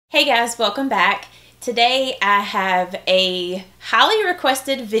Hey guys, welcome back. Today I have a highly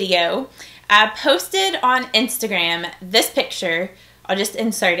requested video. I posted on Instagram this picture, I'll just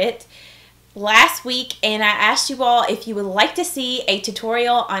insert it, last week, and I asked you all if you would like to see a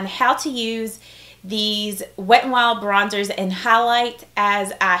tutorial on how to use these Wet n Wild bronzers and highlight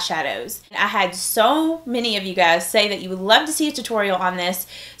as eyeshadows. I had so many of you guys say that you would love to see a tutorial on this,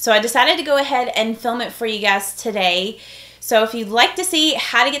 so I decided to go ahead and film it for you guys today. So if you'd like to see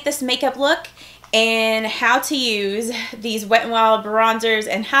how to get this makeup look and how to use these Wet n Wild bronzers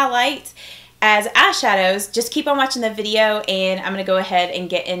and highlights as eyeshadows, just keep on watching the video and I'm going to go ahead and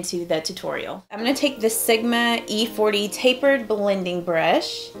get into the tutorial. I'm going to take the Sigma E40 tapered blending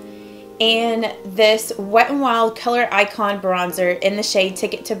brush and this Wet n Wild Coloricon bronzer in the shade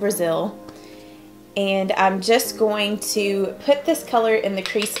Ticket to Brazil, and I'm just going to put this color in the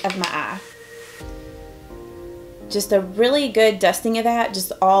crease of my eye. Just a really good dusting of that,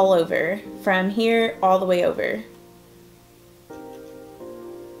 just all over, from here all the way over.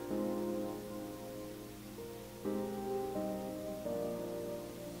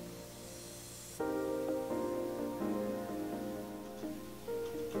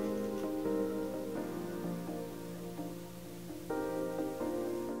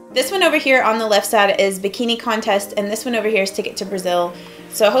 This one over here on the left side is Bikini Contest, and this one over here is Ticket to Brazil.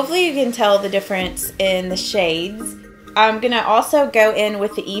 So hopefully you can tell the difference in the shades. I'm going to also go in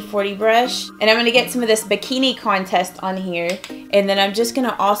with the E40 brush, and I'm going to get some of this Bikini Contest on here, and then I'm just going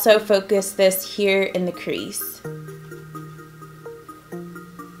to also focus this here in the crease.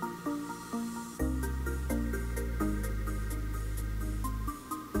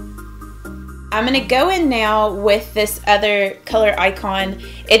 I'm going to go in now with this other Coloricon.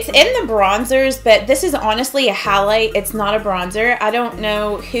 It's in the bronzers, but this is honestly a highlight. It's not a bronzer. I don't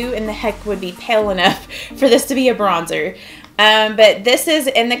know who in the heck would be pale enough for this to be a bronzer. But this is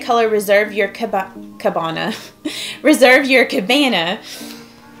in the color Reserve Your Cabana. Reserve Your Cabana.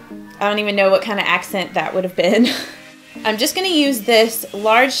 I don't even know what kind of accent that would have been. I'm just going to use this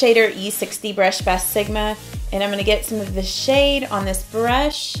large shader E60 brush by Sigma, and I'm going to get some of the shade on this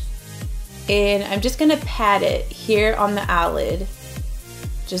brush. And I'm just going to pat it here on the eyelid,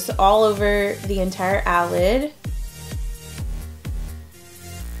 just all over the entire eyelid.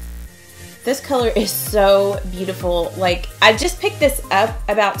 This color is so beautiful. Like, I just picked this up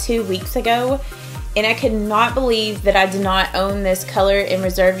about 2 weeks ago, and I could not believe that I did not own this color in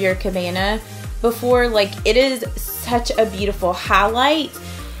Reserve Your Cabana before. Like, it is such a beautiful highlight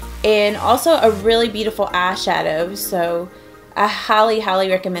and also a really beautiful eyeshadow. So I highly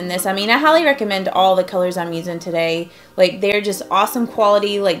recommend this. I mean, I highly recommend all the colors I'm using today. Like, they're just awesome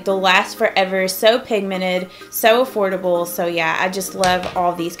quality. Like, they'll last forever. So pigmented, so affordable. So yeah, I just love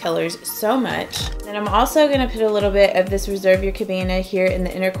all these colors so much. And I'm also going to put a little bit of this Reserve Your Cabana here in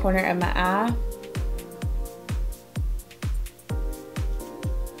the inner corner of my eye.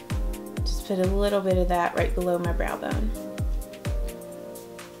 Just put a little bit of that right below my brow bone.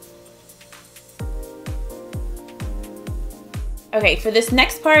 Okay, for this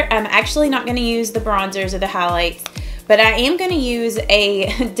next part, I'm actually not going to use the bronzers or the highlights, but I am going to use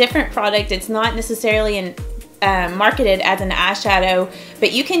a different product. It's not necessarily marketed as an eyeshadow,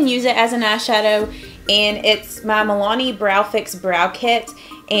 but you can use it as an eyeshadow, and it's my Milani Brow Fix Brow Kit,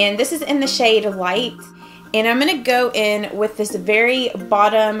 and this is in the shade Light, and I'm going to go in with this very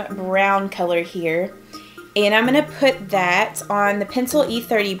bottom brown color here, and I'm going to put that on the Pencil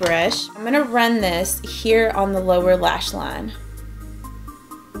E30 brush. I'm going to run this here on the lower lash line.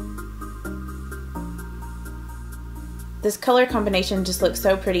 This color combination just looks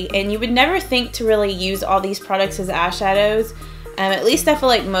so pretty, and you would never think to really use all these products as eyeshadows. At least I feel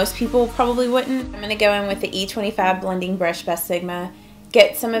like most people probably wouldn't. I'm going to go in with the E25 blending brush by Sigma,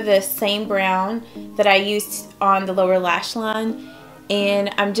 get some of the same brown that I used on the lower lash line,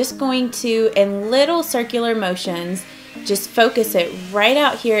 and I'm just going to, in little circular motions, just focus it right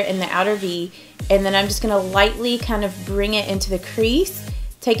out here in the outer V, and then I'm just going to lightly kind of bring it into the crease,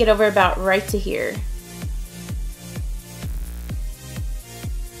 take it over about right to here.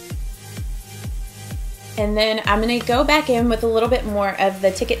 And then I'm going to go back in with a little bit more of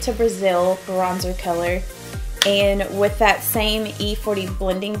the Ticket to Brazil bronzer color. And with that same E40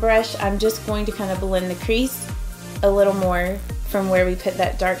 blending brush, I'm just going to kind of blend the crease a little more from where we put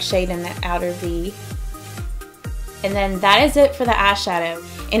that dark shade in the outer V. And then that is it for the eyeshadow.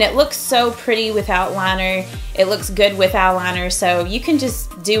 And it looks so pretty without liner. It looks good with eyeliner, so you can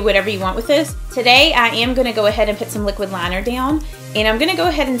just do whatever you want with this. Today I am going to go ahead and put some liquid liner down, and I'm going to go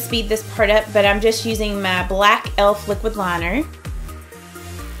ahead and speed this part up, but I'm just using my Black Elf liquid liner.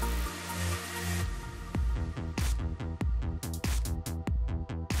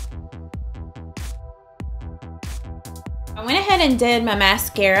 I went ahead and did my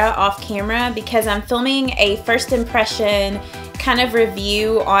mascara off camera because I'm filming a first impression kind of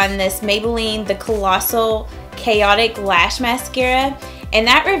review on this Maybelline, the Colossal Chaotic Lash Mascara, and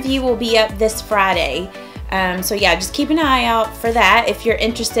that review will be up this Friday. So yeah, just keep an eye out for that if you're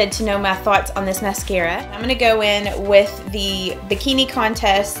interested to know my thoughts on this mascara. I'm going to go in with the Bikini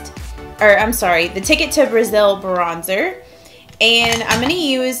contest, or I'm sorry, the Ticket to Brazil bronzer, and I'm going to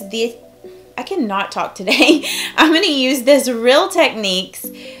use the, I cannot talk today, I'm going to use this Real Techniques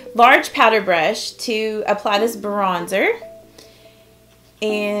large powder brush to apply this bronzer.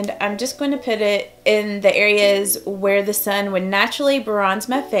 And I'm just going to put it in the areas where the sun would naturally bronze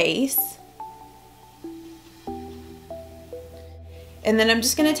my face. And then I'm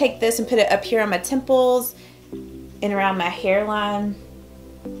just going to take this and put it up here on my temples and around my hairline.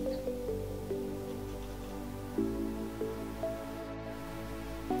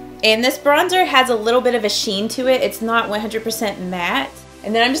 And this bronzer has a little bit of a sheen to it. It's not 100% matte.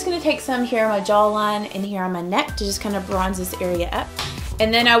 And then I'm just going to take some here on my jawline and here on my neck to just kind of bronze this area up.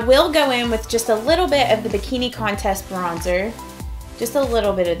 And then I will go in with just a little bit of the Bikini Contest bronzer. Just a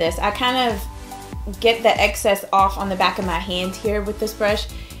little bit of this. I kind of get the excess off on the back of my hand here with this brush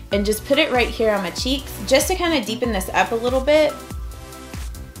and just put it right here on my cheeks just to kind of deepen this up a little bit.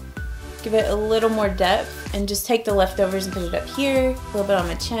 Give it a little more depth and just take the leftovers and put it up here, a little bit on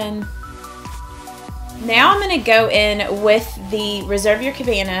my chin. Now I'm going to go in with the Reserve Your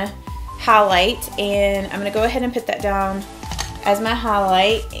Cabana highlight, and I'm going to go ahead and put that down as my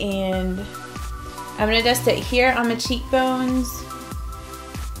highlight, and I'm going to dust it here on my cheekbones.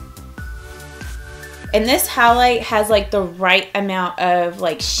 And this highlight has like the right amount of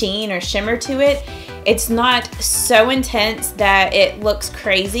like sheen or shimmer to it. It's not so intense that it looks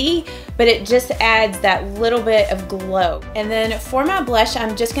crazy, but it just adds that little bit of glow. And then for my blush,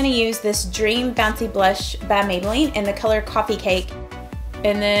 I'm just going to use this Dream Bouncy Blush by Maybelline in the color Coffee Cake.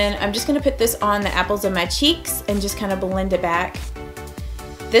 And then I'm just going to put this on the apples of my cheeks and just kind of blend it back.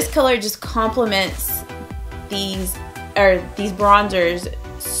 This color just complements these bronzers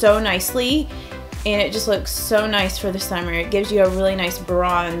so nicely, and it just looks so nice for the summer. It gives you a really nice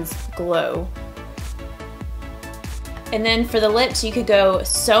bronze glow. And then for the lips, you could go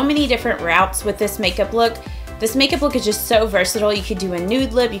so many different routes with this makeup look. This makeup look is just so versatile. You could do a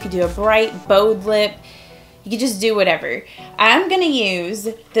nude lip, you could do a bright, bold lip. You can just do whatever. I'm going to use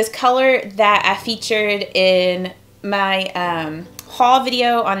this color that I featured in my haul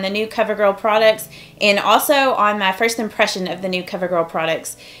video on the new CoverGirl products, and also on my first impression of the new CoverGirl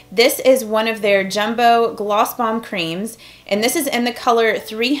products. This is one of their Jumbo Gloss Bomb creams, and this is in the color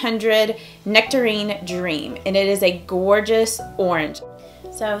 300 Nectarine Dream, and it is a gorgeous orange.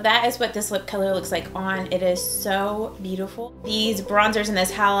 So that is what this lip color looks like on. It is so beautiful. These bronzers and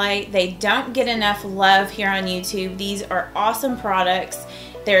this highlight, they don't get enough love here on YouTube. These are awesome products.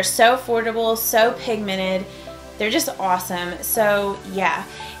 They're so affordable, so pigmented. They're just awesome. So yeah,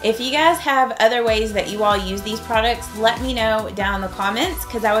 if you guys have other ways that you all use these products, let me know down in the comments,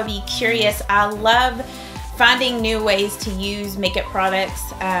 because I would be curious. I love finding new ways to use makeup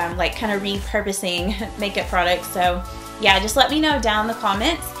products, like kind of repurposing makeup products. So yeah, just let me know down in the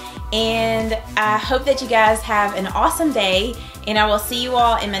comments, and I hope that you guys have an awesome day, and I will see you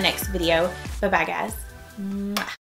all in my next video. Bye bye, guys.